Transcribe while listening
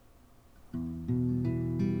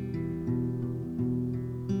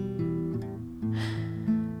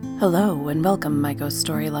Hello and welcome, my ghost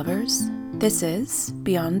story lovers. This is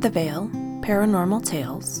Beyond the Veil Paranormal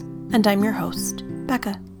Tales, and I'm your host,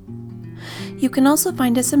 Becca. You can also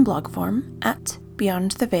find us in blog form at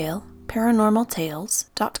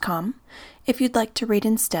beyondtheveilparanormaltales.com if you'd like to read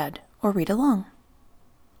instead or read along.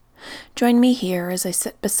 Join me here as I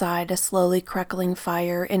sit beside a slowly crackling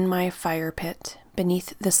fire in my fire pit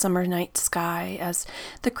beneath the summer night sky as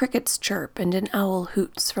the crickets chirp and an owl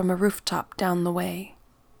hoots from a rooftop down the way.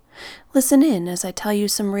 Listen in as I tell you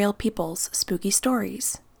some real people's spooky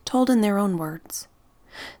stories, told in their own words.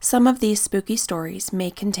 Some of these spooky stories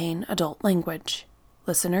may contain adult language.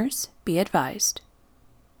 Listeners, be advised.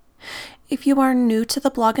 If you are new to the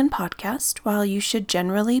blog and podcast, while you should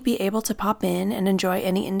generally be able to pop in and enjoy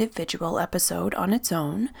any individual episode on its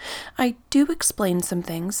own, I do explain some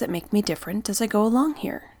things that make me different as I go along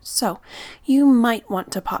here. So, you might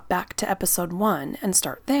want to pop back to episode 1 and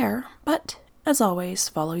start there, but as always,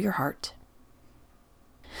 follow your heart.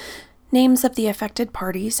 Names of the affected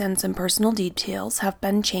parties and some personal details have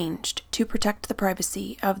been changed to protect the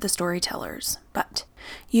privacy of the storytellers, but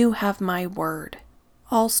you have my word.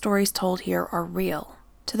 All stories told here are real,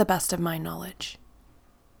 to the best of my knowledge.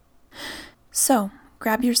 So,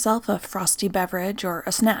 grab yourself a frosty beverage or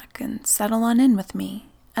a snack and settle on in with me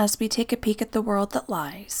as we take a peek at the world that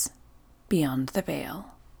lies beyond the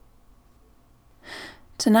veil.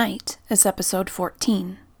 Tonight is episode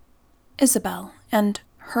 14, Isabel and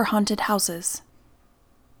Her Haunted Houses.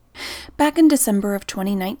 Back in December of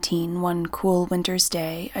 2019, one cool winter's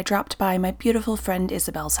day, I dropped by my beautiful friend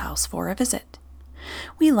Isabel's house for a visit.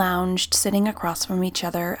 We lounged, sitting across from each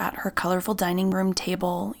other at her colorful dining room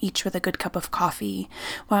table, each with a good cup of coffee,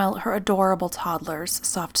 while her adorable toddler's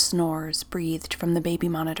soft snores breathed from the baby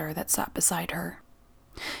monitor that sat beside her.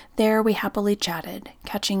 There we happily chatted,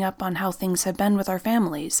 catching up on how things have been with our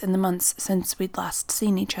families in the months since we'd last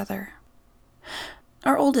seen each other.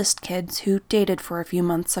 Our oldest kids, who dated for a few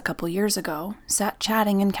months a couple years ago, sat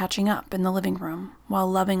chatting and catching up in the living room while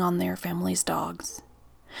loving on their family's dogs.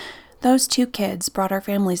 Those two kids brought our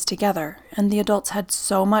families together, and the adults had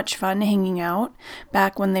so much fun hanging out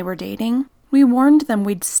back when they were dating. We warned them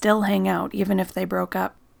we'd still hang out even if they broke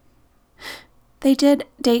up. They did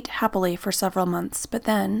date happily for several months, but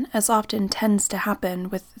then, as often tends to happen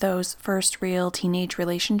with those first real teenage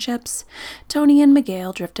relationships, Tony and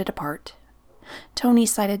Miguel drifted apart. Tony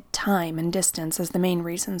cited time and distance as the main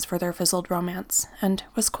reasons for their fizzled romance, and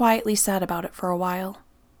was quietly sad about it for a while.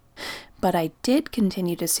 But I did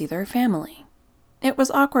continue to see their family. It was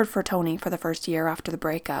awkward for Tony for the first year after the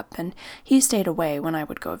breakup, and he stayed away when I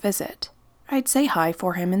would go visit. I'd say hi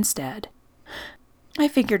for him instead. I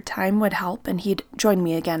figured time would help and he'd join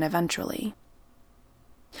me again eventually.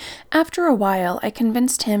 After a while, I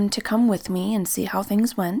convinced him to come with me and see how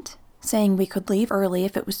things went, saying we could leave early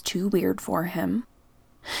if it was too weird for him.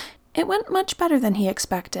 It went much better than he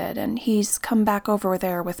expected, and he's come back over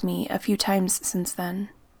there with me a few times since then.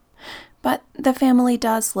 But the family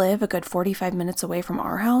does live a good 45 minutes away from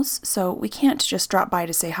our house, so we can't just drop by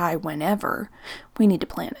to say hi whenever. We need to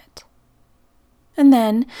plan it. And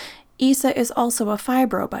then, Isa is also a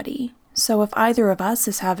fibro buddy, so if either of us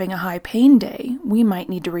is having a high pain day, we might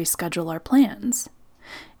need to reschedule our plans.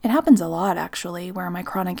 It happens a lot, actually, where my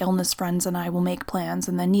chronic illness friends and I will make plans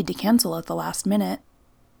and then need to cancel at the last minute.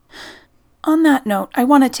 On that note, I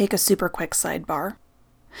want to take a super quick sidebar.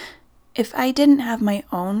 If I didn't have my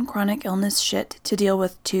own chronic illness shit to deal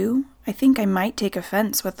with too, I think I might take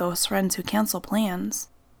offense with those friends who cancel plans.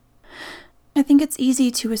 I think it's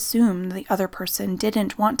easy to assume the other person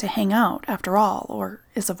didn't want to hang out after all, or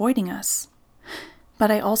is avoiding us.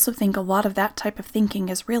 But I also think a lot of that type of thinking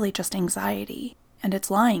is really just anxiety, and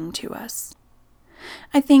it's lying to us.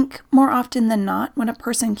 I think, more often than not, when a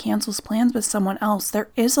person cancels plans with someone else, there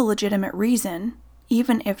is a legitimate reason,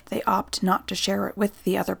 even if they opt not to share it with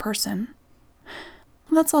the other person.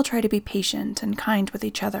 Let's all try to be patient and kind with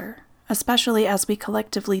each other, especially as we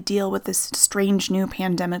collectively deal with this strange new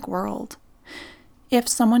pandemic world. If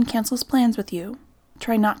someone cancels plans with you,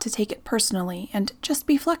 try not to take it personally and just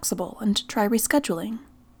be flexible and try rescheduling.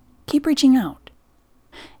 Keep reaching out.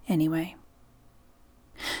 Anyway.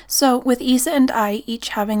 So, with Isa and I each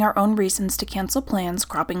having our own reasons to cancel plans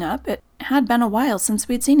cropping up, it had been a while since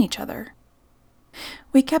we'd seen each other.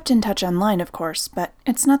 We kept in touch online, of course, but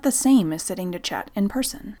it's not the same as sitting to chat in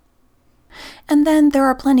person. And then there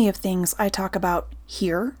are plenty of things I talk about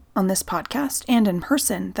here on this podcast and in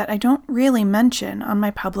person that I don't really mention on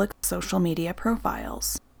my public social media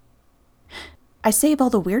profiles. I save all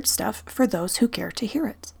the weird stuff for those who care to hear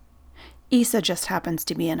it. Isa just happens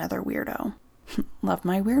to be another weirdo. Love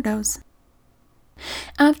my weirdos.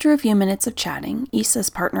 After a few minutes of chatting, Issa's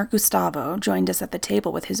partner Gustavo joined us at the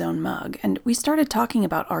table with his own mug, and we started talking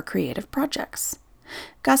about our creative projects.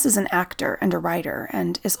 Gus is an actor and a writer,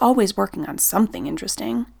 and is always working on something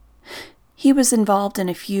interesting. He was involved in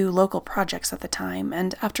a few local projects at the time,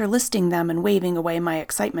 and after listing them and waving away my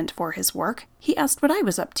excitement for his work, he asked what I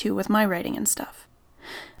was up to with my writing and stuff.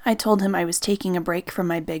 I told him I was taking a break from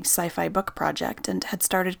my big sci-fi book project and had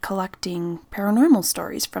started collecting paranormal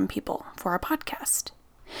stories from people for our podcast.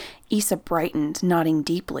 Issa brightened, nodding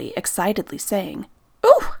deeply, excitedly saying,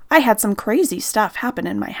 "Ooh, I had some crazy stuff happen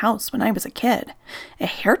in my house when I was a kid. A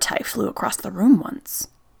hair tie flew across the room once."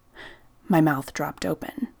 My mouth dropped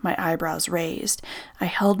open, my eyebrows raised. I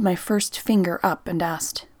held my first finger up and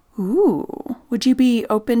asked, "Ooh, would you be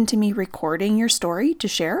open to me recording your story to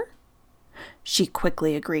share?" She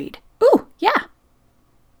quickly agreed. "Ooh, yeah."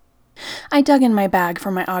 I dug in my bag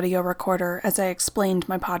for my audio recorder as I explained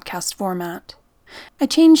my podcast format. I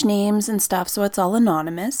change names and stuff so it's all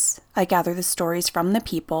anonymous. I gather the stories from the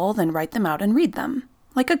people, then write them out and read them,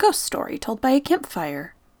 like a ghost story told by a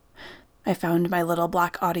campfire. I found my little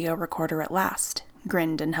black audio recorder at last,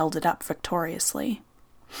 grinned and held it up victoriously.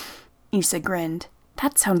 Issa grinned.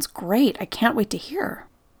 "That sounds great. I can't wait to hear."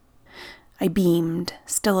 I beamed,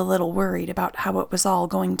 still a little worried about how it was all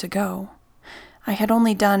going to go. I had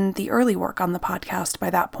only done the early work on the podcast by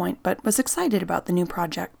that point, but was excited about the new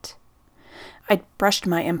project. I'd brushed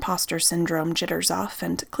my imposter syndrome jitters off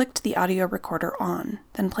and clicked the audio recorder on,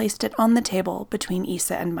 then placed it on the table between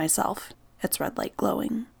Issa and myself, its red light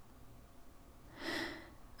glowing.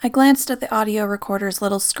 I glanced at the audio recorder's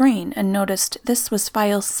little screen and noticed this was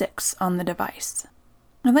file 6 on the device.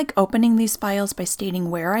 I like opening these files by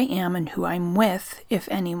stating where I am and who I'm with, if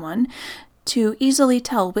anyone, to easily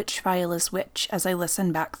tell which file is which as I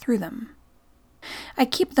listen back through them. I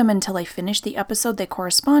keep them until I finish the episode they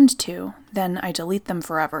correspond to, then I delete them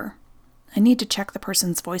forever. I need to check the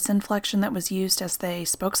person's voice inflection that was used as they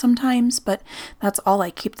spoke sometimes, but that's all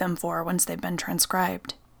I keep them for once they've been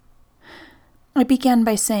transcribed. I began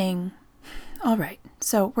by saying, "All right,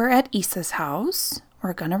 so we're at Issa's house.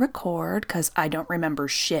 We're gonna record, 'cause I don't remember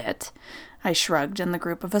shit." I shrugged and the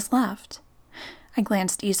group of us laughed. I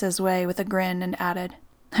glanced Issa's way with a grin and added,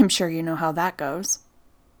 "I'm sure you know how that goes."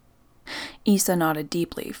 Issa nodded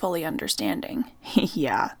deeply, fully understanding.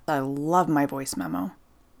 "Yeah, I love my voice memo."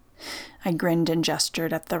 I grinned and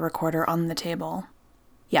gestured at the recorder on the table.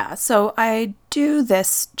 "Yeah, so I do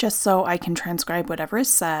this just so I can transcribe whatever is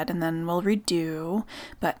said, and then we'll redo.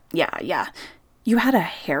 But yeah. You had a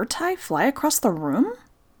hair tie fly across the room?"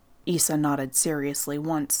 Issa nodded seriously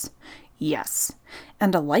once. "Yes,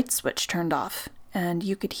 and a light switch turned off, and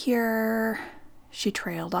you could hear..." She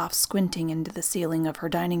trailed off, squinting into the ceiling of her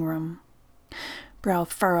dining room. Brow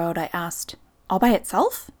furrowed, I asked, "All by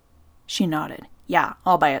itself?" She nodded. "Yeah,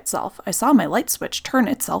 all by itself. I saw my light switch turn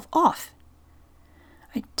itself off."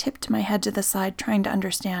 I tipped my head to the side, trying to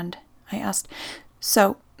understand. I asked,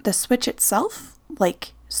 "So, the switch itself,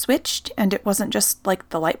 switched, and it wasn't just like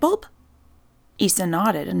the light bulb?" Issa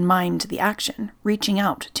nodded and mimed the action, reaching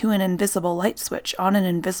out to an invisible light switch on an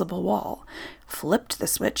invisible wall, flipped the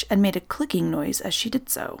switch, and made a clicking noise as she did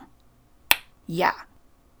so. "Yeah."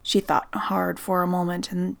 She thought hard for a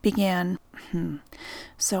moment and began,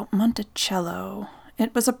 "So Monticello.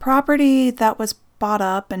 It was a property that was bought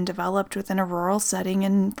up and developed within a rural setting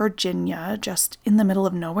in Virginia, just in the middle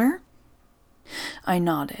of nowhere?" I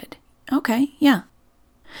nodded. "Okay, yeah."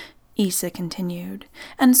 Issa continued,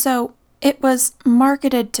 "And so it was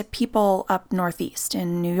marketed to people up northeast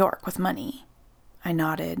in New York with money." I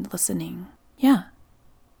nodded, listening. "Yeah."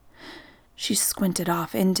 She squinted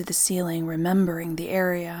off into the ceiling, remembering the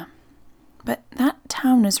area. "But that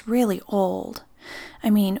town is really old. I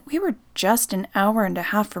mean, we were just an hour and a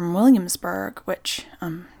half from Williamsburg, which,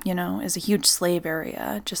 is a huge slave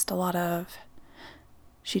area, just a lot of..."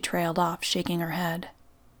 She trailed off, shaking her head.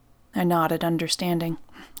 I nodded, understanding.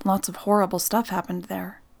 Lots of horrible stuff happened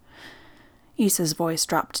there. Issa's voice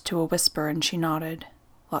dropped to a whisper and she nodded.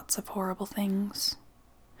 Lots of horrible things.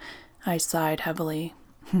 I sighed heavily.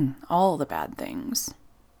 All the bad things.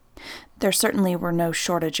 There certainly were no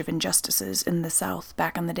shortage of injustices in the South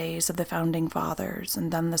back in the days of the Founding Fathers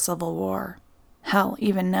and then the Civil War. Hell,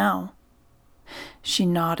 even now. She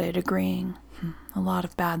nodded, agreeing. A lot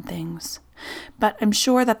of bad things. But I'm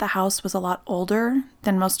sure that the house was a lot older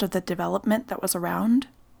than most of the development that was around.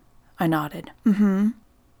 I nodded.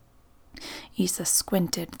 Issa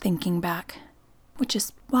squinted, thinking back. Which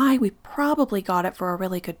is why we probably got it for a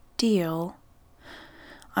really good deal.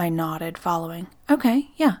 I nodded, following.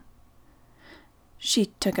 Okay, yeah. She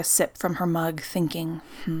took a sip from her mug, thinking,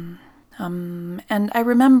 And I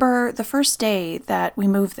remember the first day that we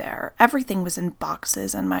moved there, everything was in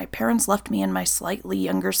boxes, and my parents left me and my slightly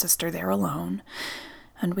younger sister there alone,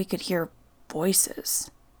 and we could hear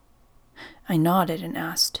voices. I nodded and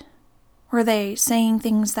asked, were they saying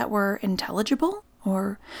things that were intelligible?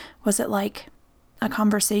 Or was it like a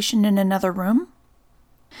conversation in another room?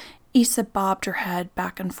 Issa bobbed her head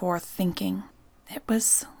back and forth, thinking. It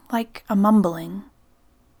was like a mumbling.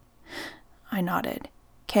 I nodded.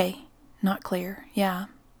 "'Kay, not clear, yeah."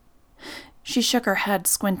 She shook her head,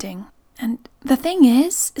 squinting. And the thing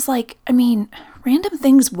is random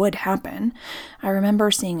things would happen. I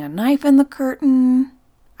remember seeing a knife in the curtain.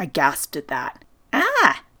 I gasped at that.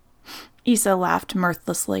 "Ah!" Issa laughed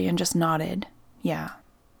mirthlessly and just nodded. Yeah.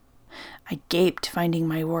 I gaped, finding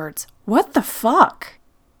my words. "What the fuck?"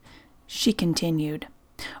 She continued.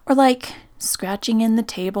 Or like scratching in the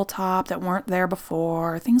tabletop that weren't there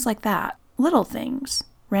before, things like that. Little things.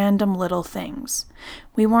 Random little things.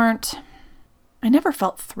 I never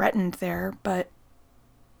felt threatened there, but...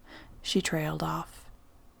 She trailed off.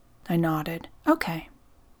 I nodded. Okay.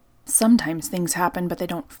 Sometimes things happen, but they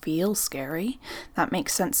don't feel scary. That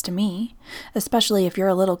makes sense to me, especially if you're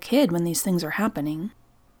a little kid when these things are happening.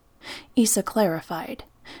 Issa clarified.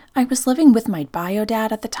 I was living with my bio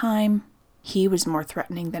dad at the time. He was more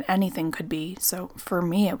threatening than anything could be, so for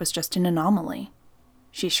me it was just an anomaly.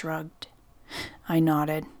 She shrugged. I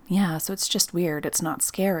nodded. Yeah, so it's just weird. It's not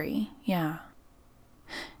scary. Yeah.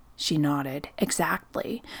 She nodded.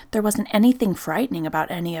 Exactly. There wasn't anything frightening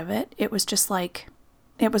about any of it. It was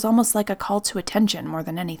almost like a call to attention more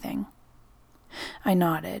than anything. I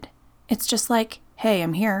nodded. It's just like, hey,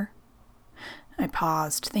 I'm here. I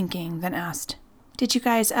paused, thinking, then asked, did you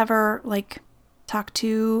guys ever, talk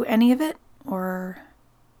to any of it? Or...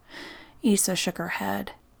 Issa shook her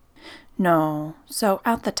head. No. So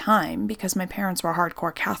at the time, because my parents were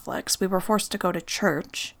hardcore Catholics, we were forced to go to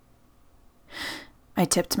church. I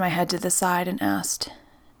tipped my head to the side and asked,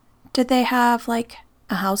 did they have,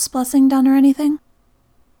 a house blessing done or anything?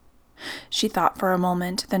 She thought for a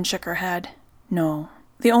moment, then shook her head. No.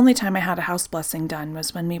 The only time I had a house blessing done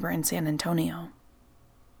was when we were in San Antonio.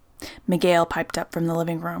 Miguel piped up from the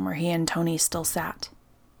living room where he and Tony still sat.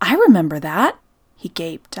 I remember that, he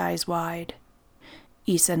gaped, eyes wide.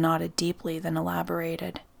 Issa nodded deeply, then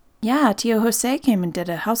elaborated. Yeah, Tio Jose came and did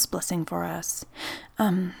a house blessing for us.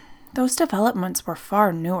 Those developments were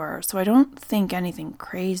far newer, so I don't think anything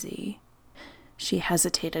crazy. She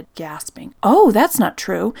hesitated, gasping. Oh, that's not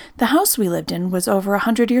true. The house we lived in was over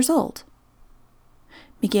 100 years old.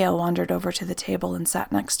 Miguel wandered over to the table and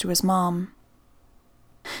sat next to his mom.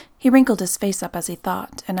 He wrinkled his face up as he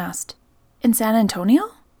thought and asked, in San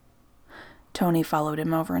Antonio? Tony followed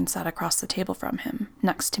him over and sat across the table from him,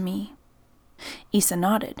 next to me. Issa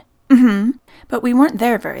nodded. Mm-hmm, but we weren't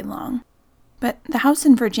there very long. But the house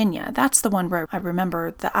in Virginia, that's the one where I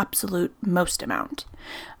remember the absolute most amount.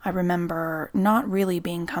 I remember not really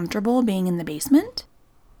being comfortable being in the basement.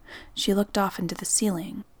 She looked off into the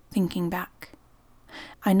ceiling, thinking back.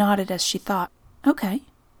 I nodded as she thought, okay.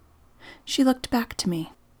 She looked back to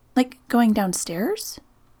me. Like going downstairs?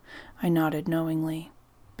 I nodded knowingly.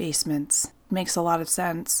 Basements. Makes a lot of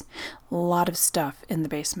sense. A lot of stuff in the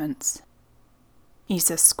basements.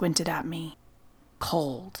 Issa squinted at me.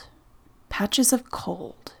 Cold. Patches of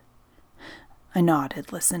cold. I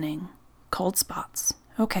nodded, listening. Cold spots.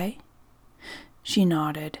 Okay. She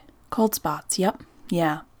nodded. Cold spots. Yep.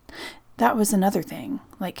 Yeah. That was another thing.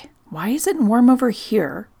 Why is it warm over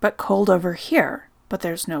here, but cold over here, but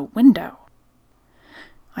there's no window?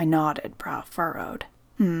 I nodded, brow furrowed.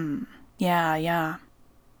 Yeah.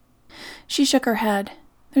 She shook her head.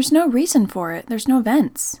 There's no reason for it. There's no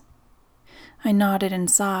vents. I nodded and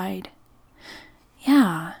sighed.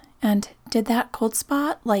 Yeah, and did that cold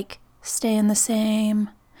spot, stay in the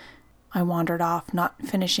same... I wandered off, not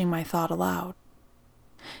finishing my thought aloud.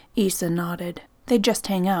 Issa nodded. They'd just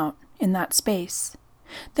hang out, in that space.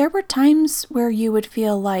 There were times where you would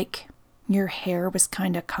feel like your hair was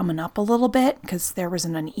kind of coming up a little bit because there was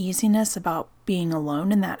an uneasiness about being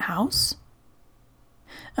alone in that house.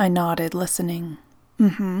 I nodded, listening.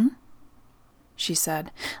 Mm-hmm, she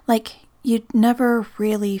said. You'd never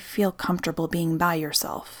really feel comfortable being by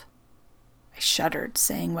yourself. I shuddered,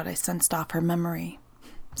 saying what I sensed off her memory.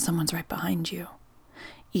 Someone's right behind you.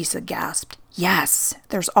 Issa gasped. Yes,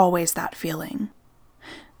 there's always that feeling.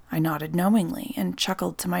 I nodded knowingly and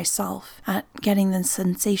chuckled to myself at getting the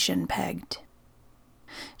sensation pegged.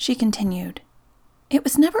 She continued. It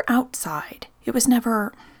was never outside. It was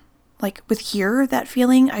never... with here, that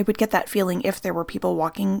feeling, I would get that feeling if there were people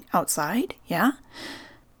walking outside, yeah?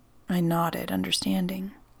 I nodded,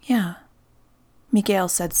 understanding. Yeah. Miguel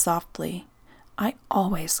said softly. I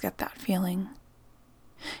always get that feeling.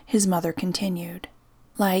 His mother continued.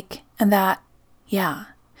 And that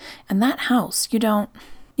house, you don't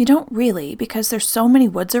really, because there's so many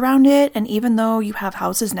woods around it, and even though you have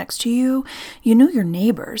houses next to you, you knew your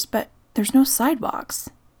neighbors, but there's no sidewalks.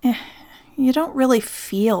 You don't really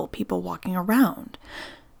feel people walking around,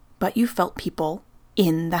 but you felt people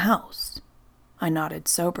in the house. I nodded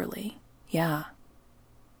soberly. Yeah.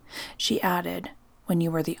 She added, when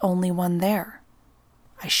you were the only one there.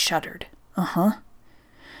 I shuddered. Uh-huh.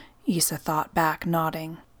 Isa thought back,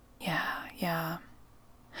 nodding. Yeah.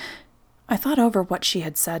 I thought over what she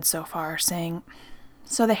had said so far, saying,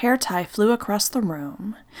 so the hair tie flew across the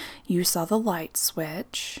room. You saw the light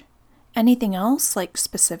switch. Anything else, like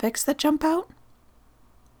specifics that jump out?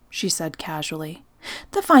 She said casually,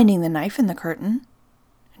 the finding the knife in the curtain.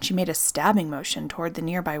 And she made a stabbing motion toward the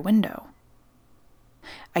nearby window.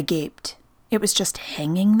 I gaped. It was just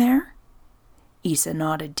hanging there? Isa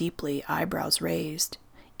nodded deeply, eyebrows raised.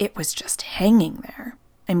 It was just hanging there.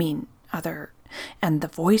 And the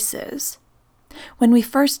voices. When we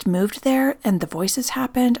first moved there and the voices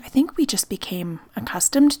happened, I think we just became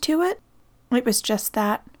accustomed to it. It was just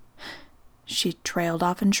that. She trailed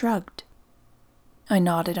off and shrugged. I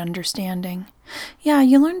nodded, understanding. Yeah,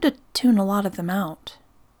 you learned to tune a lot of them out.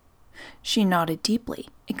 She nodded deeply.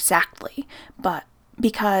 Exactly. But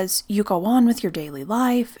because you go on with your daily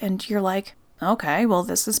life and you're like, okay, well,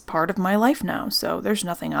 this is part of my life now, so there's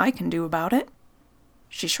nothing I can do about it.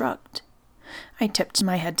 She shrugged. I tipped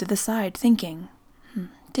my head to the side, thinking,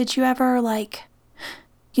 did you ever,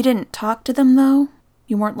 you didn't talk to them, though?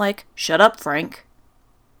 You weren't like, shut up, Frank.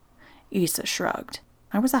 Isa shrugged.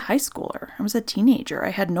 I was a high schooler. I was a teenager. I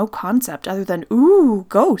had no concept other than, ooh,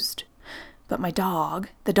 ghost. But my dog,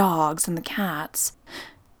 the dogs, and the cats,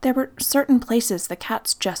 there were certain places the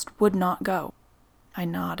cats just would not go. I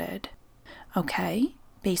nodded. Okay,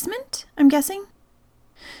 basement, I'm guessing?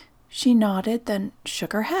 She nodded, then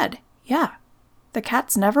shook her head. Yeah, the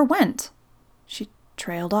cats never went. She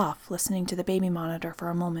trailed off, listening to the baby monitor for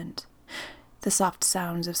a moment. The soft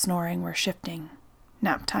sounds of snoring were shifting.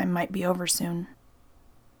 Nap time might be over soon.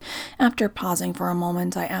 After pausing for a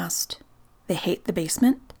moment, I asked, they hate the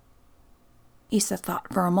basement? Isa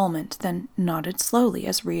thought for a moment, then nodded slowly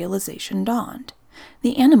as realization dawned.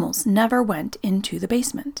 The animals never went into the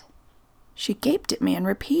basement. She gaped at me and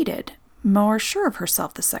repeated, more sure of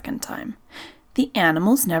herself the second time. The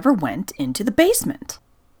animals never went into the basement.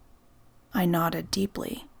 I nodded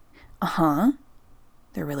deeply. Uh-huh.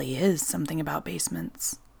 There really is something about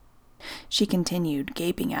basements. She continued,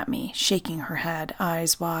 gaping at me, shaking her head,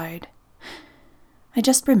 eyes wide. I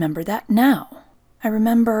just remember that now. I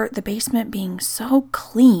remember the basement being so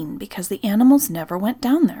clean because the animals never went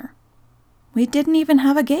down there. We didn't even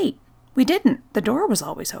have a gate. We didn't. The door was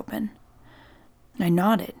always open. I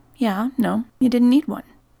nodded. Yeah, no, you didn't need one.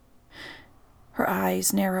 Her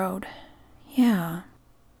eyes narrowed. Yeah.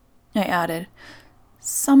 I added,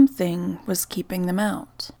 something was keeping them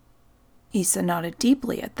out. Isa nodded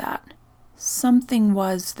deeply at that. Something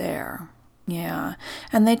was there. Yeah,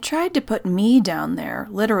 and they tried to put me down there,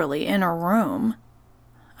 literally in a room.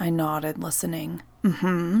 I nodded, listening.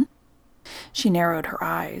 Mm-hmm. She narrowed her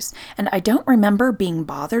eyes, and I don't remember being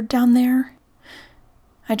bothered down there.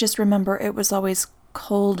 I just remember it was always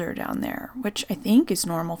colder down there, which I think is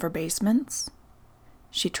normal for basements.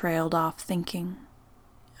 She trailed off, thinking.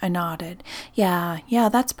 I nodded. Yeah,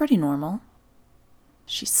 that's pretty normal.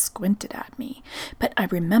 She squinted at me, but I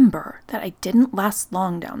remember that I didn't last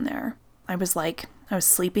long down there. I was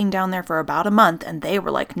sleeping down there for about a month, and they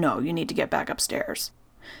were like, no, you need to get back upstairs.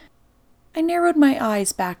 I narrowed my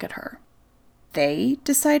eyes back at her. They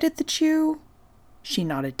decided that you... She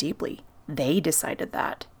nodded deeply. They decided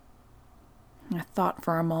that. I thought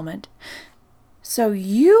for a moment. So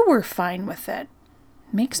you were fine with it.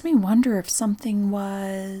 Makes me wonder if something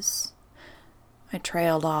was... I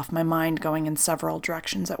trailed off, my mind going in several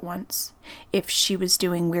directions at once. If she was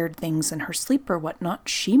doing weird things in her sleep or whatnot,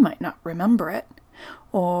 she might not remember it.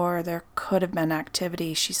 Or there could have been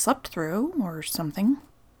activity she slept through, or something.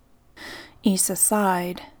 Isa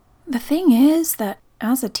sighed. The thing is that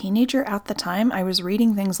as a teenager at the time, I was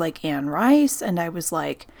reading things like Anne Rice, and I was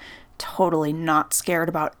totally not scared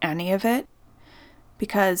about any of it.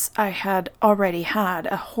 Because I had already had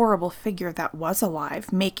a horrible figure that was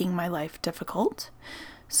alive, making my life difficult.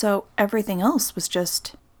 So everything else was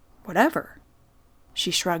just whatever. She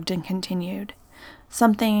shrugged and continued.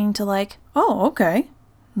 Something to oh, okay.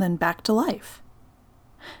 Then back to life.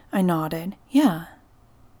 I nodded. Yeah.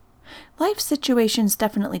 Life situations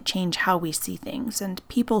definitely change how we see things, and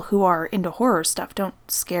people who are into horror stuff don't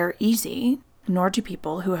scare easy. nor do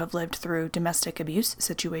people who have lived through domestic abuse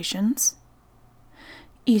situations.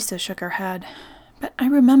 Issa shook her head, but I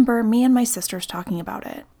remember me and my sisters talking about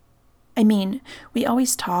it. I mean, we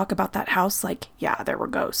always talk about that house like, yeah, there were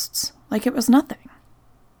ghosts, like it was nothing.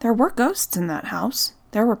 There were ghosts in that house.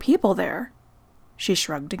 There were people there. She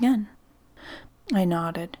shrugged again. I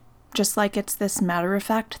nodded, just like it's this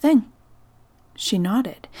matter-of-fact thing. She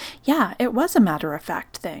nodded. Yeah, it was a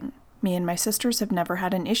matter-of-fact thing. Me and my sisters have never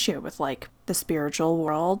had an issue with, like, the spiritual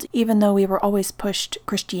world. Even though we were always pushed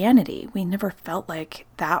Christianity, we never felt like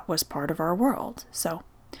that was part of our world. So,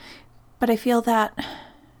 but I feel that...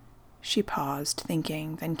 She paused,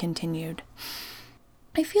 thinking, then continued.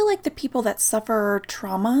 I feel like the people that suffer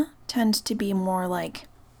trauma tend to be more, like,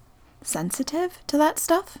 sensitive to that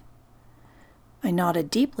stuff. I nodded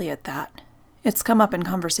deeply at that. It's come up in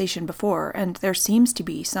conversation before, and there seems to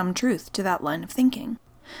be some truth to that line of thinking.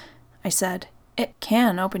 I said, it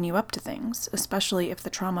can open you up to things, especially if the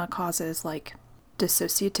trauma causes, like,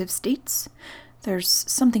 dissociative states. There's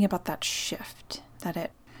something about that shift, that it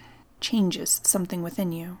changes something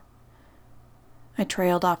within you. I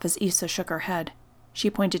trailed off as Issa shook her head. She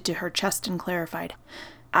pointed to her chest and clarified,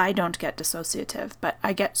 I don't get dissociative, but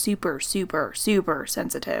I get super, super, super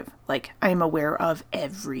sensitive. Like, I'm aware of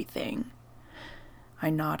everything. I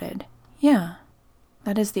nodded. Yeah,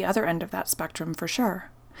 that is the other end of that spectrum for sure.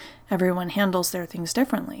 Everyone handles their things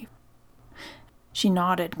differently. She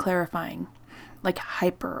nodded, clarifying, like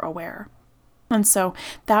hyper-aware. And so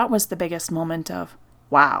that was the biggest moment of,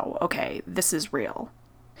 wow, okay, this is real.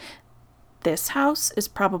 This house is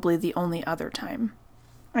probably the only other time.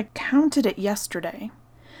 I counted it yesterday.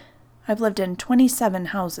 I've lived in 27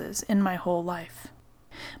 houses in my whole life.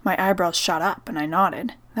 My eyebrows shot up and I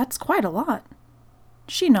nodded. That's quite a lot.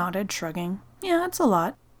 She nodded, shrugging. Yeah, it's a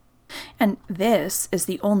lot. And this is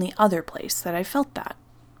the only other place that I felt that.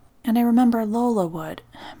 And I remember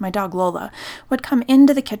my dog Lola, would come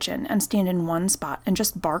into the kitchen and stand in one spot and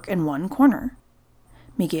just bark in one corner.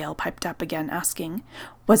 Miguel piped up again, asking,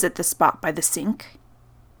 was it the spot by the sink?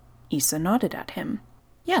 Issa nodded at him.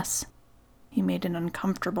 Yes. He made an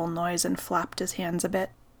uncomfortable noise and flapped his hands a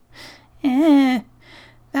bit.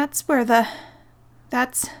 That's where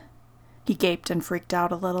He gaped and freaked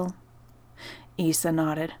out a little. Issa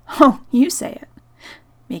nodded. Oh, you say it.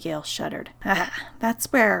 Miguel shuddered.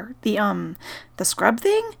 That's where the scrub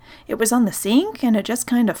thing? It was on the sink and it just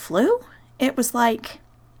kind of flew? It wasn't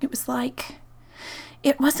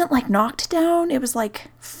like knocked down, it was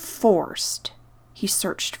like forced. He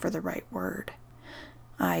searched for the right word.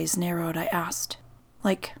 Eyes narrowed, I asked.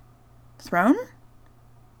 Like, thrown?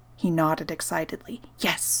 He nodded excitedly.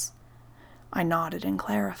 Yes. I nodded and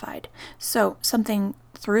clarified. So, something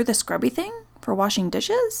through the scrubby thing? For washing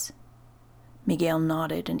dishes? Miguel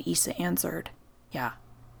nodded and Issa answered. Yeah.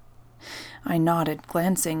 I nodded,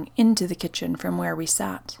 glancing into the kitchen from where we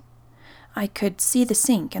sat. I could see the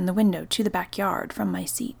sink and the window to the backyard from my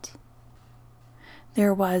seat.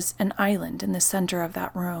 There was an island in the center of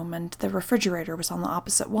that room, and the refrigerator was on the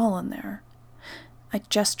opposite wall in there. I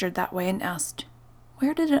gestured that way and asked,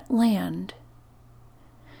 where did it land?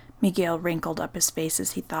 Miguel wrinkled up his face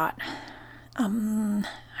as he thought.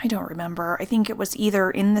 I don't remember. I think it was either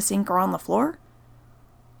in the sink or on the floor.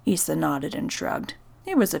 Issa nodded and shrugged.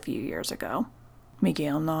 It was a few years ago.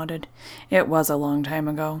 Miguel nodded. It was a long time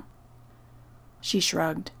ago. She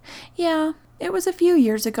shrugged. Yeah, it was a few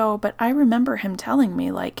years ago, but I remember him telling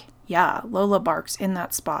me, like, yeah, Lola barks in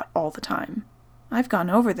that spot all the time. I've gone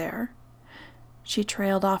over there. She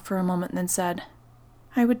trailed off for a moment and then said,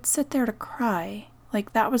 I would sit there to cry.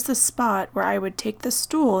 Like, that was the spot where I would take the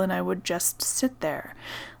stool and I would just sit there.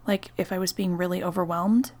 Like, if I was being really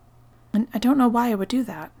overwhelmed. And I don't know why I would do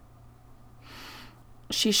that.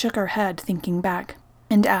 She shook her head, thinking back,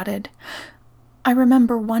 and added, I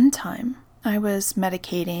remember one time I was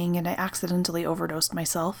medicating and I accidentally overdosed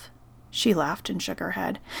myself. She laughed and shook her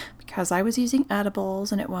head, because I was using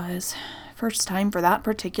edibles and it was first time for that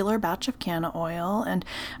particular batch of canna oil, and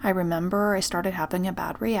I remember I started having a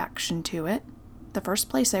bad reaction to it. The first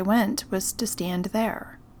place I went was to stand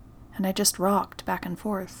there, and I just rocked back and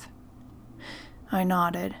forth. I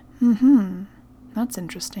nodded. That's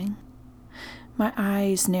interesting. My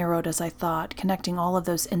eyes narrowed as I thought, connecting all of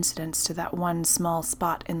those incidents to that one small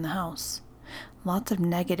spot in the house. Lots of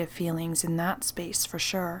negative feelings in that space for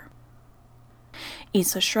sure.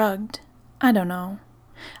 Issa shrugged. I don't know.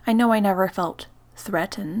 I know I never felt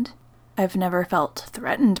threatened. I've never felt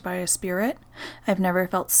threatened by a spirit. I've never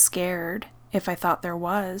felt scared if I thought there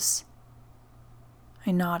was.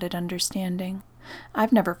 I nodded, understanding.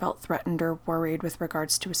 I've never felt threatened or worried with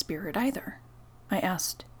regards to a spirit either. I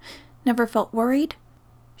asked, never felt worried?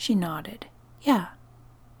 She nodded. Yeah.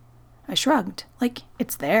 I shrugged. Like,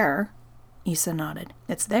 it's there. Issa nodded.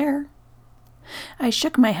 It's there. I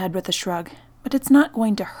shook my head with a shrug. But it's not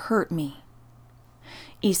going to hurt me.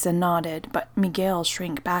 Issa nodded, but Miguel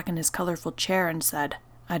shrank back in his colorful chair and said,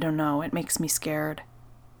 I don't know, it makes me scared.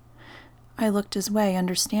 I looked his way,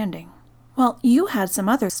 understanding. Well, you had some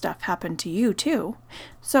other stuff happen to you, too.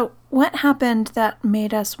 So what happened that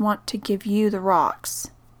made us want to give you the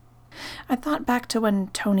rocks? I thought back to when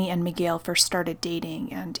Tony and Miguel first started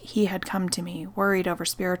dating, and he had come to me, worried over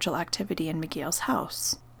spiritual activity in Miguel's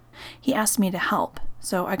house. He asked me to help,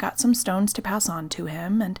 so I got some stones to pass on to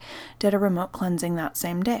him and did a remote cleansing that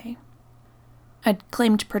same day. I'd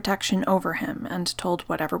claimed protection over him and told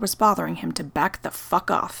whatever was bothering him to back the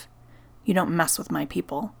fuck off. You don't mess with my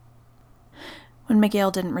people. When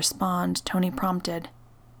Miguel didn't respond, Tony prompted,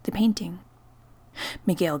 the painting.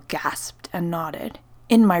 Miguel gasped and nodded.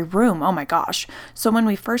 In my room, oh my gosh. So when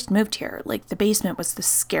we first moved here, the basement was the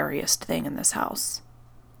scariest thing in this house.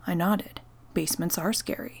 I nodded. Basements are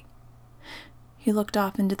scary. He looked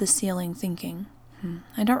off into the ceiling, thinking,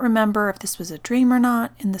 I don't remember if this was a dream or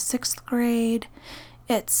not. In the 6th grade,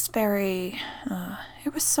 it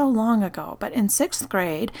was so long ago, but in 6th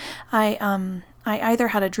grade, I either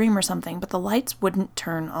had a dream or something, but the lights wouldn't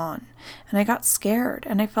turn on, and I got scared,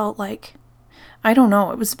 and I felt like, I don't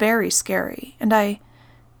know, it was very scary, and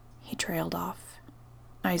He trailed off.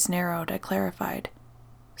 Eyes narrowed, I clarified.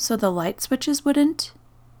 So the light switches wouldn't?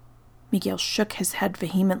 Miguel shook his head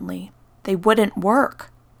vehemently. They wouldn't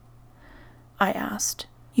work. I asked,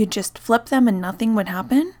 You'd just flip them and nothing would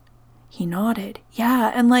happen? He nodded.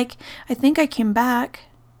 Yeah, and I think I came back.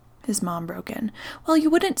 His mom broke in. Well, you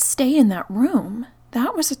wouldn't stay in that room.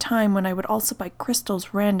 That was a time when I would also buy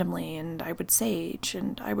crystals randomly, and I would sage,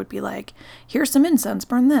 and I would be like, here's some incense,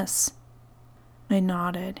 burn this. I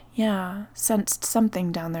nodded. Yeah, sensed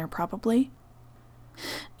something down there probably.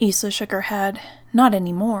 Issa shook her head. Not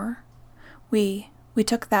anymore. We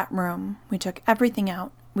took that room. We took everything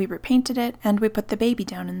out. We repainted it, and we put the baby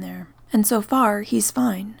down in there. And so far, he's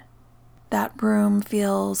fine. That room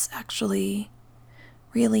feels actually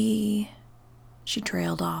really... She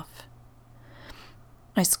trailed off.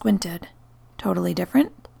 I squinted. Totally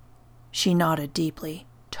different? She nodded deeply.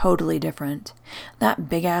 Totally different. That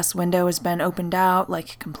big-ass window has been opened out,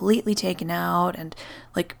 completely taken out, and,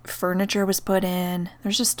 furniture was put in.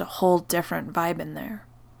 There's just a whole different vibe in there.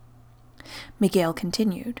 Miguel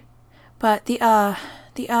continued. But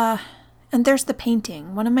and there's the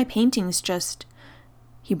painting. One of my paintings just...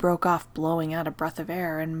 He broke off, blowing out a breath of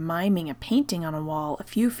air and miming a painting on a wall a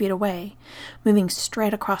few feet away, moving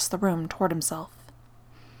straight across the room toward himself.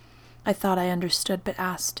 I thought I understood, but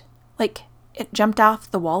asked, it jumped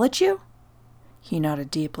off the wall at you? He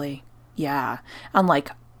nodded deeply. Yeah, and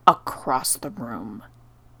across the room.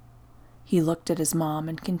 He looked at his mom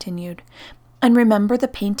and continued, and remember the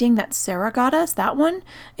painting that Sarah got us, that one?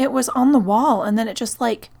 It was on the wall, and then it just,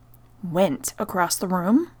 went across the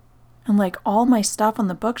room. And, all my stuff on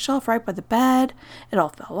the bookshelf right by the bed, it all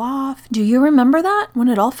fell off. Do you remember that, when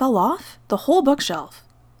it all fell off? The whole bookshelf.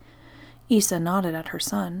 Issa nodded at her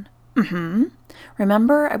son. Mm-hmm.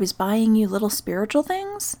 Remember I was buying you little spiritual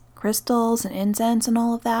things? Crystals and incense and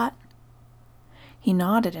all of that? He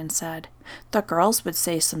nodded and said, the girls would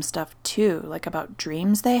say some stuff too, about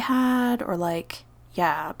dreams they had, or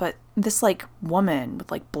yeah, but this woman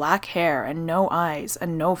with black hair and no eyes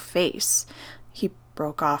and no face. He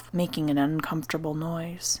broke off, making an uncomfortable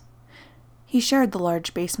noise. He shared the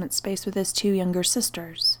large basement space with his 2 younger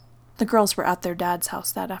sisters. The girls were at their dad's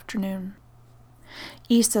house that afternoon.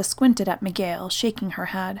 Issa squinted at Miguel, shaking her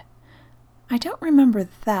head. I don't remember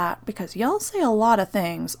that, because y'all say a lot of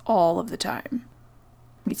things all of the time.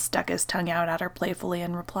 He stuck his tongue out at her playfully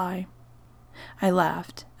in reply. I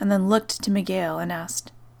laughed, and then looked to Miguel and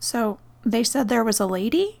asked, So, they said there was a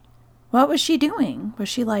lady? What was she doing? Was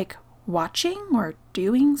she, watching or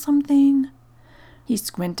doing something? He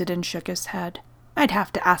squinted and shook his head. I'd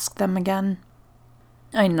have to ask them again.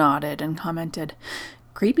 I nodded and commented,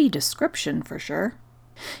 Creepy description for sure.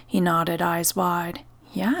 He nodded, eyes wide.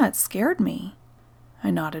 Yeah, it scared me.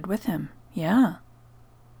 I nodded with him. Yeah.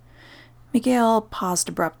 Miguel paused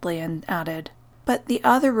abruptly and added, But the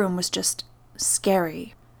other room was just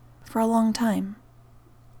scary for a long time.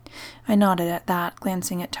 I nodded at that,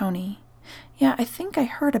 glancing at Tony. Yeah, I think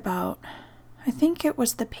it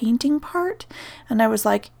was the painting part, and I was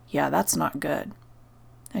like, yeah, that's not good.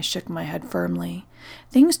 I shook my head firmly.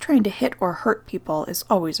 Things trying to hit or hurt people is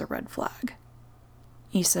always a red flag.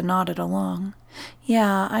 Issa nodded along.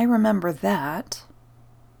 Yeah, I remember that.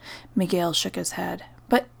 Miguel shook his head.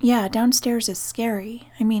 But yeah, downstairs is scary.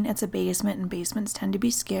 I mean, it's a basement, and basements tend to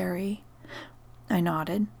be scary. I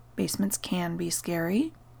nodded. Basements can be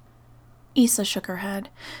scary. Issa shook her head.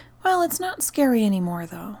 Well, it's not scary anymore,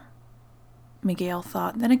 though. Miguel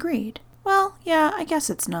thought, then agreed. Well, yeah, I guess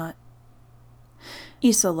it's not.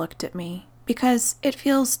 Issa looked at me. Because it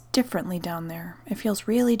feels differently down there. It feels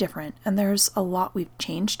really different, and there's a lot we've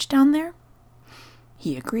changed down there.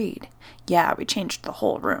 He agreed. Yeah, we changed the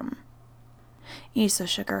whole room. Issa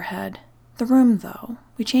shook her head. The room, though.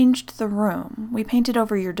 We changed the room. We painted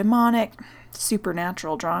over your demonic,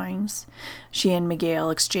 supernatural drawings. She and Miguel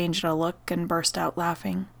exchanged a look and burst out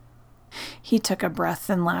laughing. He took a breath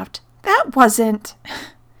and laughed. That wasn't...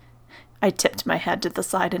 I tipped my head to the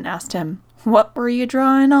side and asked him, what were you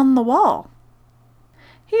drawing on the wall?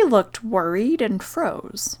 He looked worried and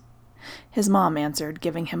froze. His mom answered,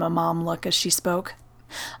 giving him a mom look as she spoke.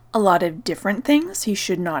 A lot of different things he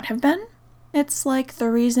should not have been. It's like the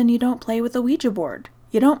reason you don't play with a Ouija board.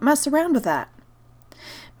 You don't mess around with that.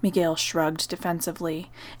 Miguel shrugged defensively.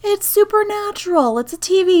 It's supernatural. It's a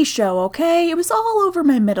TV show, okay? It was all over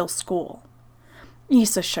my middle school.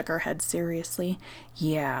 Issa shook her head seriously.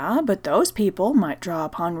 Yeah, but those people might draw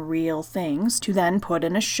upon real things to then put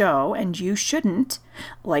in a show, and you shouldn't.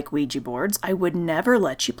 Like Ouija boards, I would never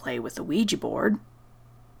let you play with a Ouija board.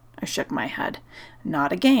 I shook my head.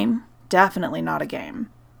 Not a game. Definitely not a game.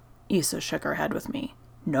 Issa shook her head with me.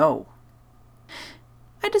 No.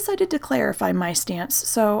 I decided to clarify my stance,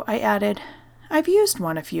 so I added, I've used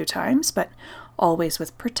one a few times, but always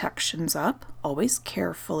with protections up, always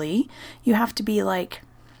carefully. You have to be like,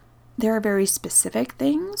 there are very specific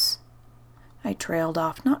things. I trailed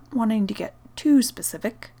off, not wanting to get too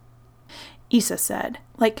specific. Issa said,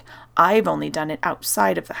 like, I've only done it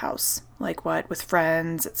outside of the house. Like what, with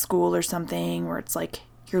friends at school or something, where it's like,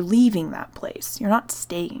 you're leaving that place. You're not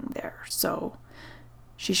staying there. So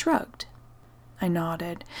she shrugged. I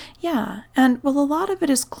nodded. Yeah, and well, a lot of it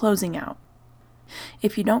is closing out.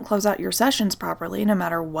 If you don't close out your sessions properly, no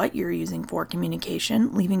matter what you're using for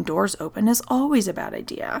communication, leaving doors open is always a bad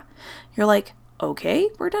idea. You're like, okay,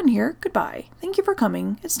 we're done here. Goodbye. Thank you for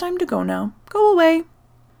coming. It's time to go now. Go away.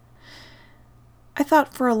 I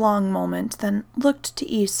thought for a long moment, then looked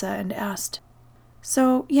to Issa and asked,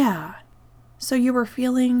 So you were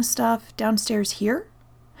feeling stuff downstairs here?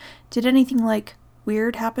 Did anything, like,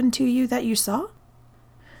 weird happen to you that you saw?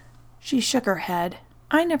 She shook her head.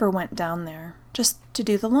 I never went down there, just to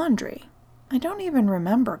do the laundry. I don't even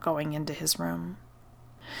remember going into his room.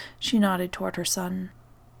 She nodded toward her son.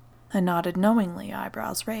 I nodded knowingly,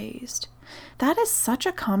 eyebrows raised. That is such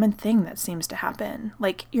a common thing that seems to happen.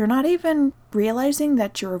 Like, you're not even realizing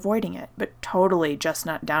that you're avoiding it, but totally just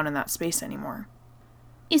not down in that space anymore.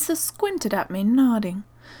 Issa squinted at me, nodding.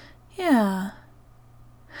 Yeah.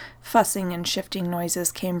 Fussing and shifting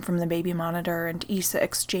noises came from the baby monitor, and Issa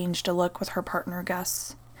exchanged a look with her partner,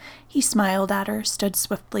 Gus. He smiled at her, stood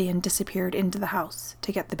swiftly, and disappeared into the house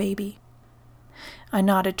to get the baby. I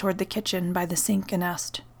nodded toward the kitchen by the sink and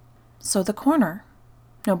asked, So the corner?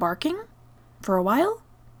 No barking? For a while?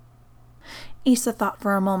 Issa thought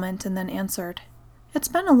for a moment and then answered, It's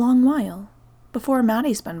been a long while. Before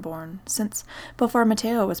Maddie's been born, since before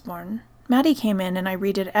Mateo was born. Maddie came in and I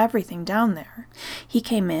redid everything down there. He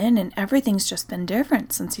came in and everything's just been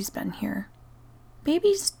different since he's been here.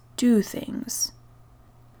 Babies do things.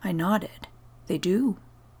 I nodded. They do.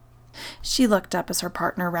 She looked up as her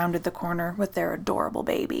partner rounded the corner with their adorable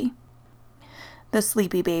baby. The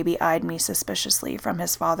sleepy baby eyed me suspiciously from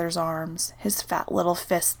his father's arms, his fat little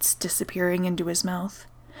fists disappearing into his mouth.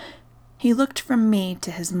 He looked from me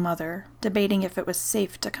to his mother, debating if it was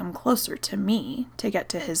safe to come closer to me to get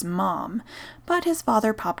to his mom, but his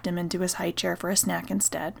father popped him into his high chair for a snack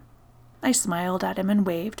instead. I smiled at him and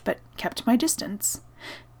waved, but kept my distance.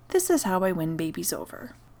 This is how I win babies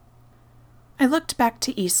over. I looked back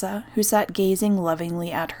to Issa, who sat gazing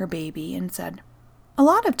lovingly at her baby, and said, A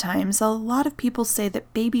lot of times, a lot of people say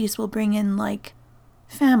that babies will bring in, like,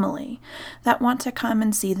 family, that want to come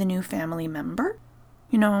and see the new family member.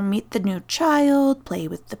 You know, meet the new child, play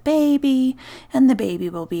with the baby, and the baby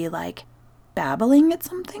will be, like, babbling at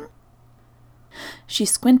something. She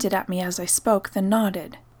squinted at me as I spoke, then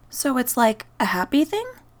nodded. So it's like a happy thing?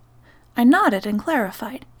 I nodded and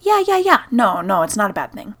clarified. Yeah. No, it's not a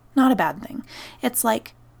bad thing. Not a bad thing. It's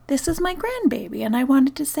like, this is my grandbaby, and I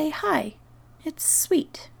wanted to say hi. It's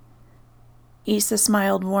sweet. Issa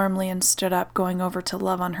smiled warmly and stood up, going over to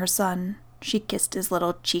love on her son. She kissed his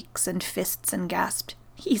little cheeks and fists and gasped,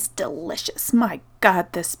 He's delicious. My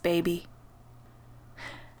God, this baby.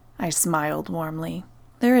 I smiled warmly.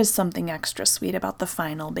 There is something extra sweet about the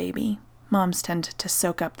final baby. Moms tend to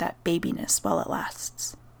soak up that babiness while it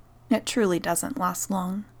lasts. It truly doesn't last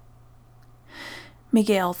long.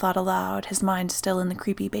 Miguel thought aloud, his mind still in the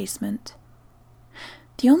creepy basement.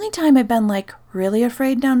 The only time I've been, really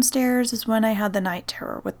afraid downstairs is when I had the night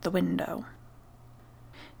terror with the window.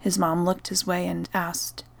 His mom looked his way and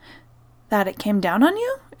asked, "That it came down on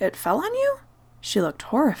you? It fell on you?" She looked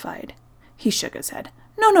horrified. He shook his head.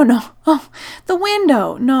 No. Oh, the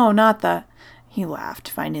window. No, not the..." He laughed,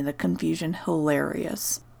 finding the confusion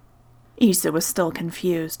hilarious. Issa was still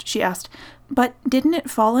confused. She asked, "But didn't it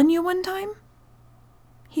fall on you one time?"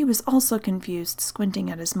 He was also confused, squinting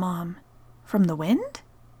at his mom. "From the wind?"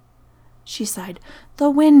 She sighed. "The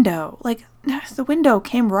window. The window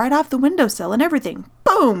came right off the windowsill and everything.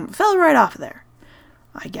 Boom! Fell right off there."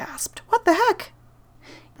 I gasped. "What the heck?"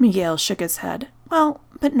 Miguel shook his head. "Well,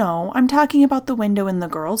 but no, I'm talking about the window in the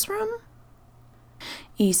girls' room."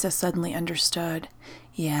 Issa suddenly understood.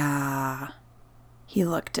 "Yeah." He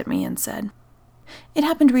looked at me and said, "It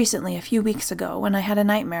happened recently, a few weeks ago, when I had a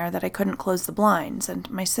nightmare that I couldn't close the blinds, and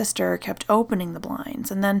my sister kept opening the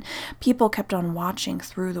blinds, and then people kept on watching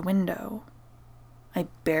through the window." I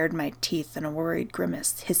bared my teeth in a worried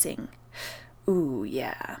grimace, hissing, "Ooh,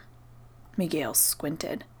 yeah." Miguel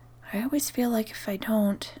squinted. "I always feel like if I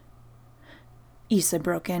don't..." Issa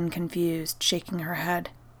broke in, confused, shaking her head.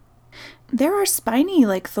 "There are spiny,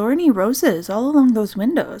 thorny roses all along those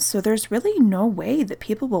windows, so there's really no way that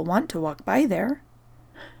people will want to walk by there."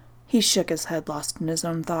 He shook his head, lost in his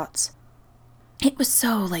own thoughts. "It was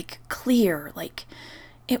so, clear,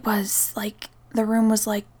 it was, the room was,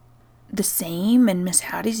 the same, and Miss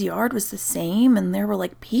Hattie's yard was the same, and there were,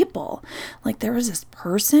 people. There was this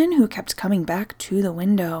person who kept coming back to the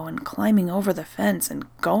window and climbing over the fence and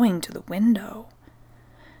going to the window."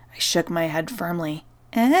 I shook my head firmly.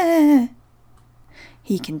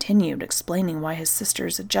 He continued, explaining why his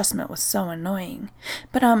sister's adjustment was so annoying.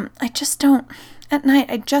 "But, at night,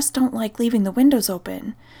 I just don't like leaving the windows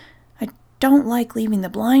open. I don't like leaving the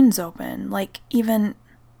blinds open, even..."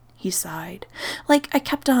 He sighed. "I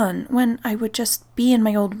kept on. When I would just be in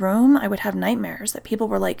my old room, I would have nightmares that people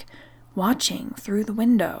were, watching through the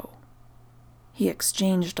window." He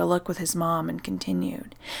exchanged a look with his mom and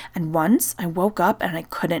continued. "And once I woke up and I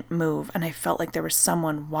couldn't move, and I felt like there was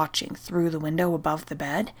someone watching through the window above the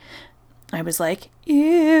bed. I was like,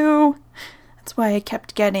 ew. That's why I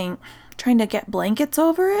kept trying to get blankets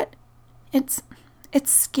over it. It's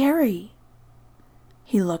scary."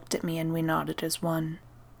 He looked at me and we nodded as one.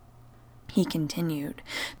 He continued,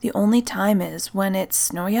 "The only time is when it's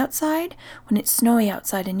snowy outside. When it's snowy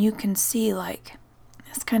outside and you can see,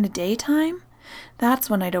 it's kind of daytime. That's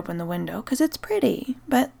when I'd open the window, 'cause it's pretty.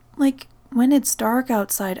 But, when it's dark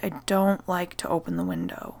outside, I don't like to open the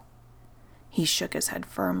window." He shook his head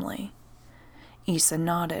firmly. Issa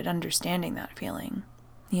nodded, understanding that feeling.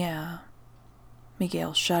 "Yeah."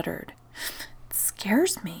 Miguel shuddered. "It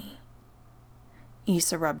scares me."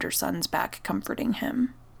 Issa rubbed her son's back, comforting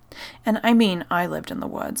him. "And I lived in the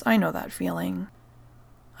woods. I know that feeling."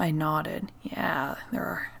 I nodded. "Yeah, there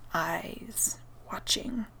are eyes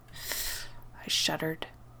watching." I shuddered.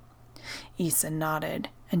 Issa nodded.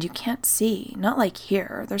 "And you can't see. Not like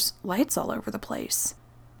here. There's lights all over the place."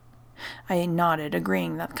 I nodded,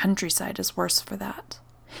 agreeing that the countryside is worse for that.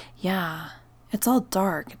 "Yeah, it's all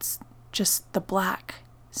dark. It's just the black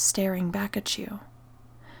staring back at you."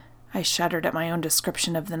 I shuddered at my own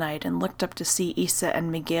description of the night and looked up to see Issa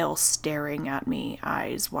and Miguel staring at me,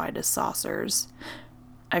 eyes wide as saucers.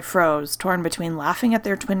 I froze, torn between laughing at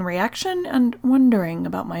their twin reaction and wondering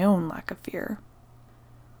about my own lack of fear.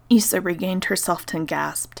 Issa regained herself and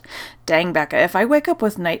gasped, "Dang, Becca, if I wake up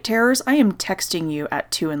with night terrors, I am texting you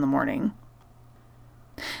at 2 a.m.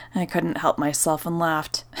 I couldn't help myself and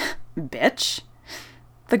laughed. "Bitch?"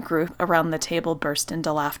 The group around the table burst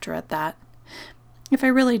into laughter at that. If I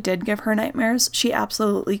really did give her nightmares, she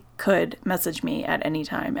absolutely could message me at any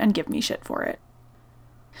time and give me shit for it.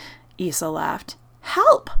 Issa laughed.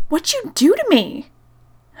 "Help! What'd you do to me?"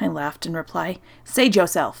 I laughed in reply. "Sage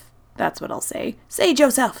yourself." That's what I'll say. "Sage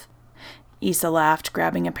yourself." Issa laughed,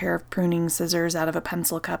 grabbing a pair of pruning scissors out of a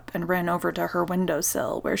pencil cup and ran over to her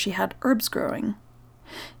windowsill where she had herbs growing.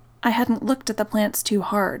 I hadn't looked at the plants too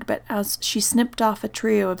hard, but as she snipped off a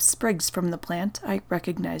trio of sprigs from the plant, I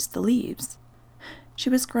recognized the leaves. She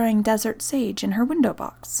was growing desert sage in her window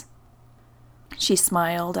box. She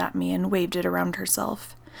smiled at me and waved it around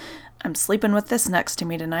herself. "I'm sleeping with this next to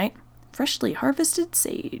me tonight. Freshly harvested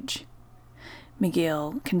sage."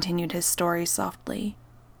 Miguel continued his story softly.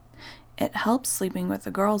 "It helps sleeping with the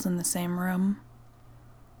girls in the same room."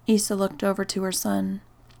 Issa looked over to her son.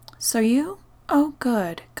 "So you? Oh,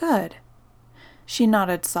 good, good." She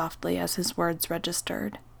nodded softly as his words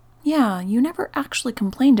registered. "Yeah, you never actually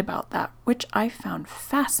complained about that, which I found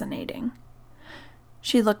fascinating."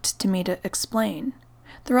 She looked to me to explain.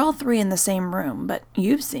 They're all three in the same room, but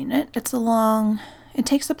you've seen it. It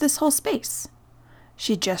takes up this whole space.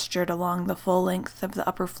 She gestured along the full length of the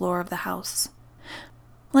upper floor of the house.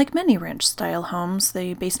 Like many ranch-style homes,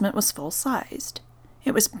 the basement was full-sized.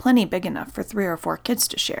 It was plenty big enough for 3 or 4 kids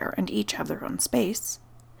to share and each have their own space.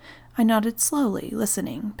 I nodded slowly,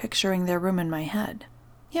 listening, picturing their room in my head.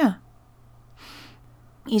 Yeah.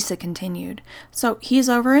 Issa continued. So he's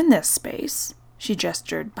over in this space. She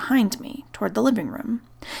gestured behind me, toward the living room.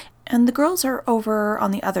 And the girls are over on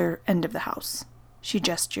the other end of the house. She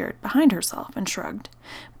gestured behind herself and shrugged.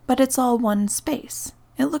 But it's all one space.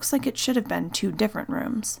 It looks like it should have been 2 different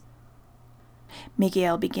rooms.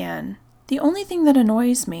 Miguel began. The only thing that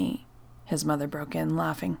annoys me, his mother broke in,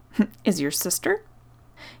 laughing, is your sister?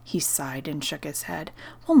 He sighed and shook his head.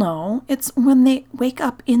 Well, no, it's when they wake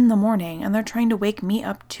up in the morning and they're trying to wake me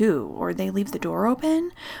up too, or they leave the door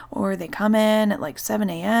open, or they come in at like 7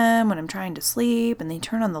 a.m. when I'm trying to sleep and they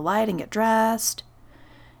turn on the light and get dressed.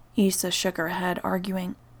 Issa shook her head,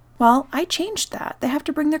 arguing, Well, I changed that. They have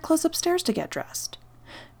to bring their clothes upstairs to get dressed.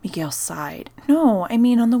 Miguel sighed. No, I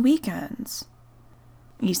mean on the weekends.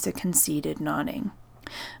 Issa conceded, nodding.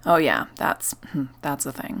 Oh yeah, that's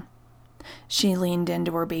a thing. She leaned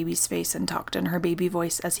into her baby's face and talked in her baby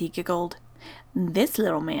voice as he giggled. This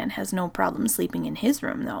little man has no problem sleeping in his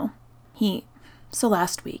room, though. So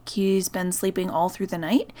last week, he's been sleeping all through the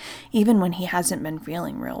night, even when he hasn't been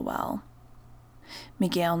feeling real well.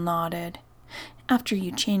 Miguel nodded. After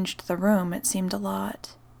you changed the room, it seemed a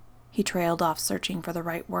lot. He trailed off, searching for the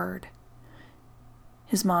right word.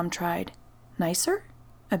 His mom tried. Nicer?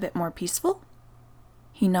 A bit more peaceful?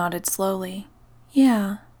 He nodded slowly.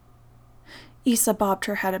 Yeah. Issa bobbed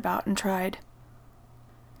her head about and tried.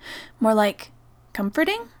 More like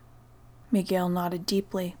comforting? Miguel nodded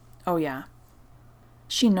deeply. Oh, yeah.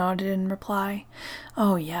 She nodded in reply.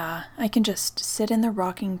 Oh, yeah. I can just sit in the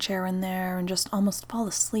rocking chair in there and just almost fall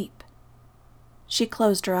asleep. She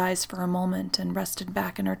closed her eyes for a moment and rested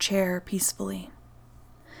back in her chair peacefully.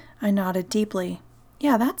 I nodded deeply.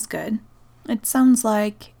 Yeah, that's good. It sounds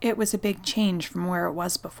like it was a big change from where it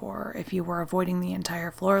was before, if you were avoiding the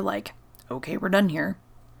entire floor like, okay, we're done here.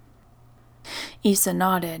 Issa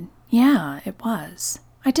nodded. Yeah, it was.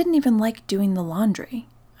 I didn't even like doing the laundry.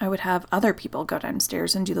 I would have other people go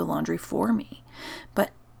downstairs and do the laundry for me. But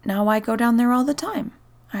now I go down there all the time.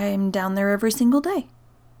 I'm down there every single day.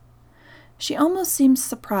 She almost seemed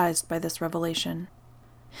surprised by this revelation.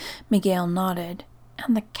 Miguel nodded.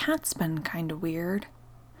 And the cat's been kind of weird.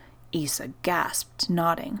 Issa gasped,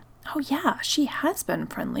 nodding. Oh yeah, she has been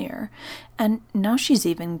friendlier. And now she's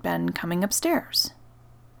even been coming upstairs.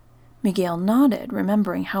 Miguel nodded,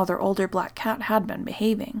 remembering how their older black cat had been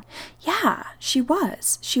behaving. Yeah, she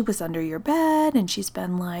was. She was under your bed, and she's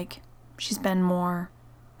been more...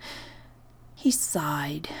 He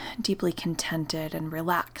sighed, deeply contented and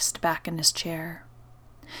relaxed back in his chair.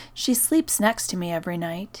 She sleeps next to me every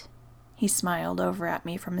night. He smiled over at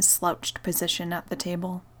me from his slouched position at the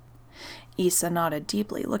table. Issa nodded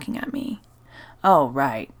deeply, looking at me. Oh,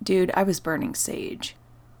 right. Dude, I was burning sage.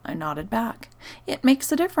 I nodded back. It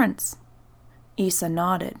makes a difference. Issa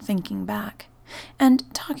nodded, thinking back.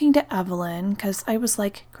 And talking to Evelyn, 'cause I was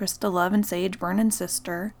like Krista Love and Sage burning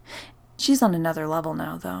sister. She's on another level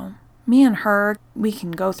now, though. Me and her, we can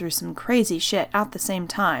go through some crazy shit at the same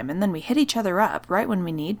time, and then we hit each other up right when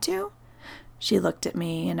we need to. She looked at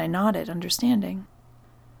me, and I nodded, understanding.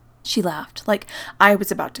 She laughed, like I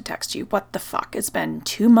was about to text you. What the fuck? It's been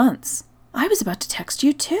 2 months. I was about to text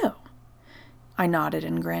you, too. I nodded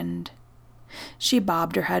and grinned. She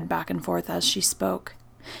bobbed her head back and forth as she spoke.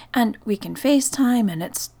 And we can FaceTime, and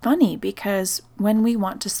it's funny because when we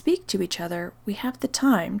want to speak to each other, we have the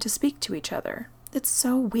time to speak to each other. It's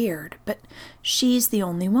so weird, but she's the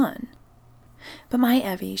only one. But my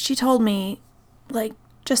Evie, she told me,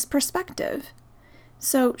 just perspective.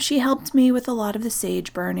 So she helped me with a lot of the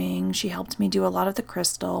sage burning. She helped me do a lot of the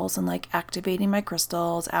crystals and activating my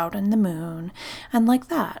crystals out in the moon and like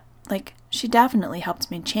that. She definitely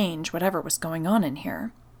helped me change whatever was going on in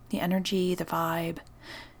here. The energy, the vibe.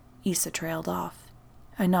 Issa trailed off.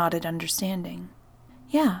 I nodded, understanding.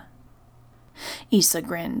 Yeah. Issa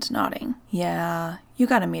grinned, nodding. Yeah, you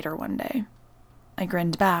gotta meet her one day. I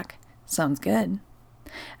grinned back. Sounds good.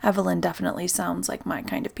 Evelyn definitely sounds like my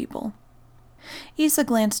kind of people. Issa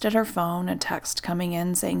glanced at her phone, a text coming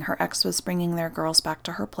in saying her ex was bringing their girls back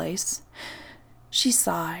to her place. She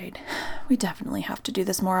sighed. We definitely have to do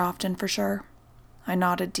this more often for sure. I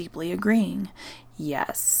nodded deeply, agreeing.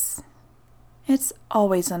 Yes. It's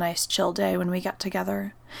always a nice chill day when we get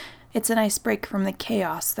together. It's a nice break from the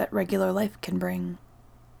chaos that regular life can bring.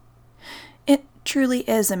 It truly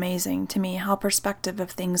is amazing to me how perspective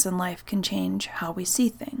of things in life can change how we see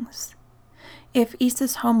things. If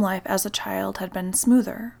Issa's home life as a child had been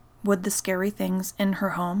smoother, would the scary things in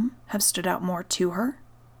her home have stood out more to her?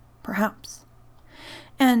 Perhaps.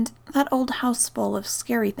 And that old house full of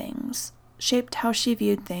scary things shaped how she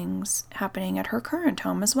viewed things happening at her current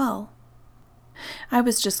home as well. I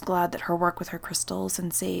was just glad that her work with her crystals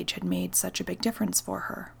and sage had made such a big difference for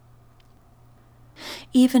her.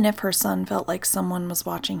 Even if her son felt like someone was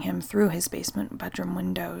watching him through his basement bedroom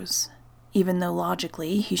windows, even though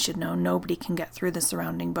logically he should know nobody can get through the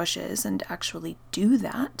surrounding bushes and actually do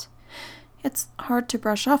that, it's hard to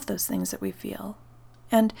brush off those things that we feel.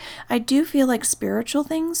 And I do feel like spiritual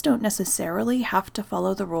things don't necessarily have to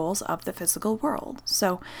follow the rules of the physical world,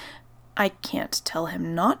 so I can't tell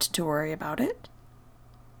him not to worry about it.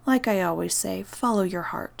 Like I always say, follow your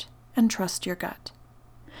heart and trust your gut.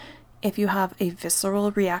 If you have a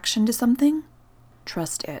visceral reaction to something,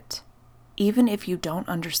 trust it, even if you don't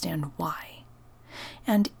understand why.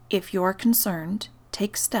 And if you're concerned,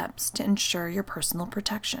 take steps to ensure your personal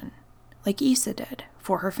protection, like Issa did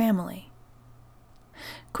for her family.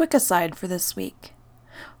 Quick aside for this week.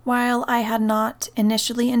 While I had not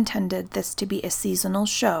initially intended this to be a seasonal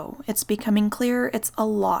show, it's becoming clear it's a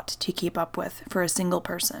lot to keep up with for a single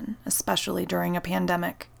person, especially during a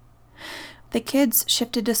pandemic. The kids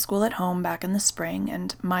shifted to school at home back in the spring,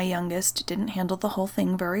 and my youngest didn't handle the whole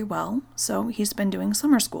thing very well, so he's been doing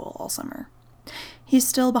summer school all summer. He's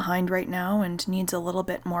still behind right now and needs a little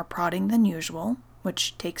bit more prodding than usual,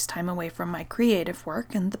 which takes time away from my creative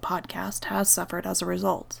work, and the podcast has suffered as a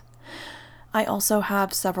result. I also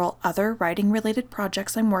have several other writing-related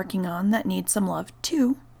projects I'm working on that need some love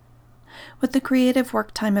too. With the creative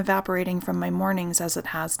work time evaporating from my mornings as it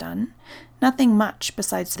has done, nothing much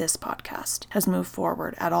besides this podcast has moved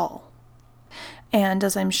forward at all. And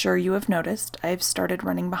as I'm sure you have noticed, I've started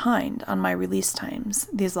running behind on my release times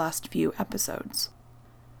these last few episodes.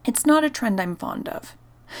 It's not a trend I'm fond of.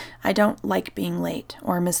 I don't like being late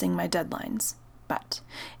or missing my deadlines, but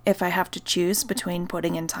if I have to choose between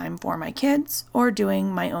putting in time for my kids or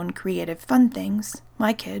doing my own creative fun things,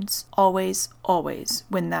 my kids always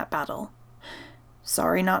win that battle.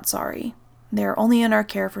 Sorry, not sorry. They're only in our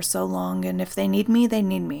care for so long, and if they need me, they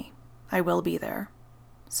need me. I will be there.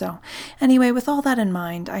 So, anyway, with all that in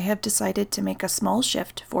mind, I have decided to make a small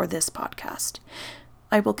shift for this podcast.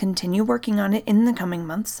 I will continue working on it in the coming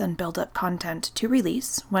months and build up content to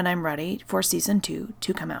release when I'm ready for Season 2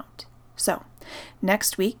 to come out. So,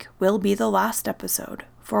 next week will be the last episode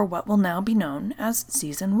for what will now be known as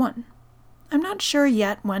Season 1. I'm not sure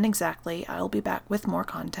yet when exactly I'll be back with more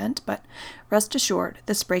content, but rest assured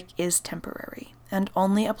this break is temporary and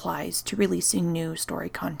only applies to releasing new story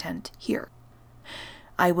content here.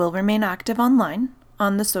 I will remain active online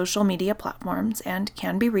on the social media platforms and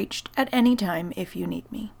can be reached at any time if you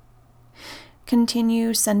need me.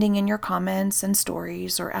 Continue sending in your comments and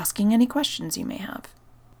stories or asking any questions you may have.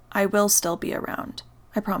 I will still be around,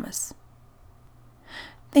 I promise.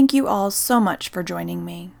 Thank you all so much for joining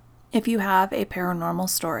me. If you have a paranormal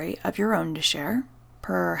story of your own to share,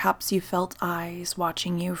 perhaps you felt eyes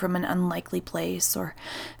watching you from an unlikely place or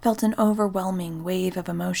felt an overwhelming wave of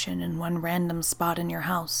emotion in one random spot in your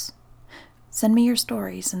house, send me your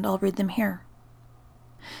stories and I'll read them here.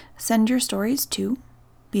 Send your stories to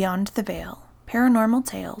Beyond the Veil,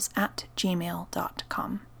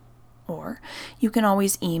 paranormaltales@gmail.com. Or you can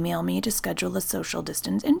always email me to schedule a social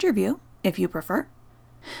distance interview, if you prefer.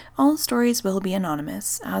 All stories will be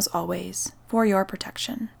anonymous, as always, for your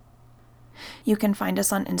protection. You can find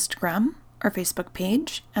us on Instagram, our Facebook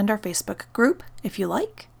page, and our Facebook group, if you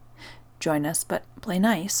like. Join us, but play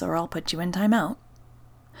nice, or I'll put you in timeout.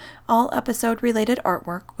 All episode-related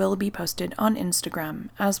artwork will be posted on Instagram,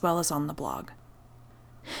 as well as on the blog.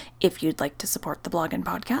 If you'd like to support the blog and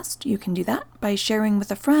podcast, you can do that by sharing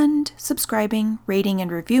with a friend, subscribing, rating,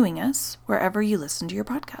 and reviewing us wherever you listen to your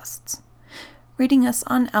podcasts. Rating us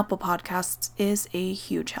on Apple Podcasts is a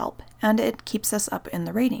huge help, and it keeps us up in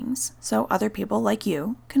the ratings, so other people like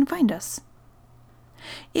you can find us.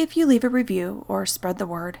 If you leave a review or spread the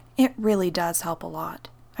word, it really does help a lot.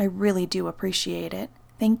 I really do appreciate it.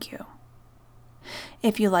 Thank you.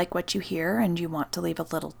 If you like what you hear and you want to leave a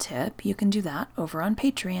little tip, you can do that over on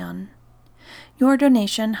Patreon. Your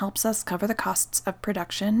donation helps us cover the costs of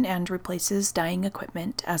production and replaces dying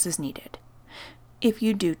equipment as is needed. If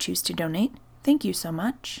you do choose to donate, thank you so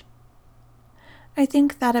much. I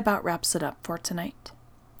think that about wraps it up for tonight.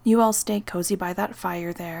 You all stay cozy by that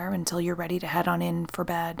fire there until you're ready to head on in for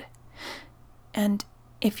bed. And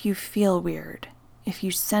if you feel weird, if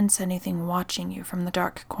you sense anything watching you from the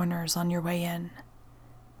dark corners on your way in,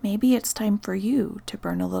 maybe it's time for you to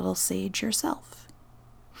burn a little sage yourself.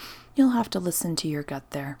 You'll have to listen to your gut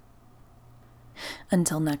there.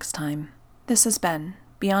 Until next time, this has been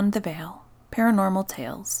Beyond the Veil, Paranormal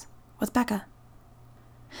Tales with Becca.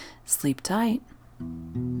 Sleep tight.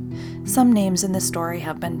 Some names in this story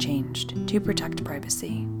have been changed to protect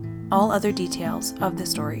privacy. All other details of the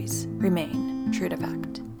stories remain true to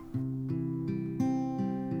fact.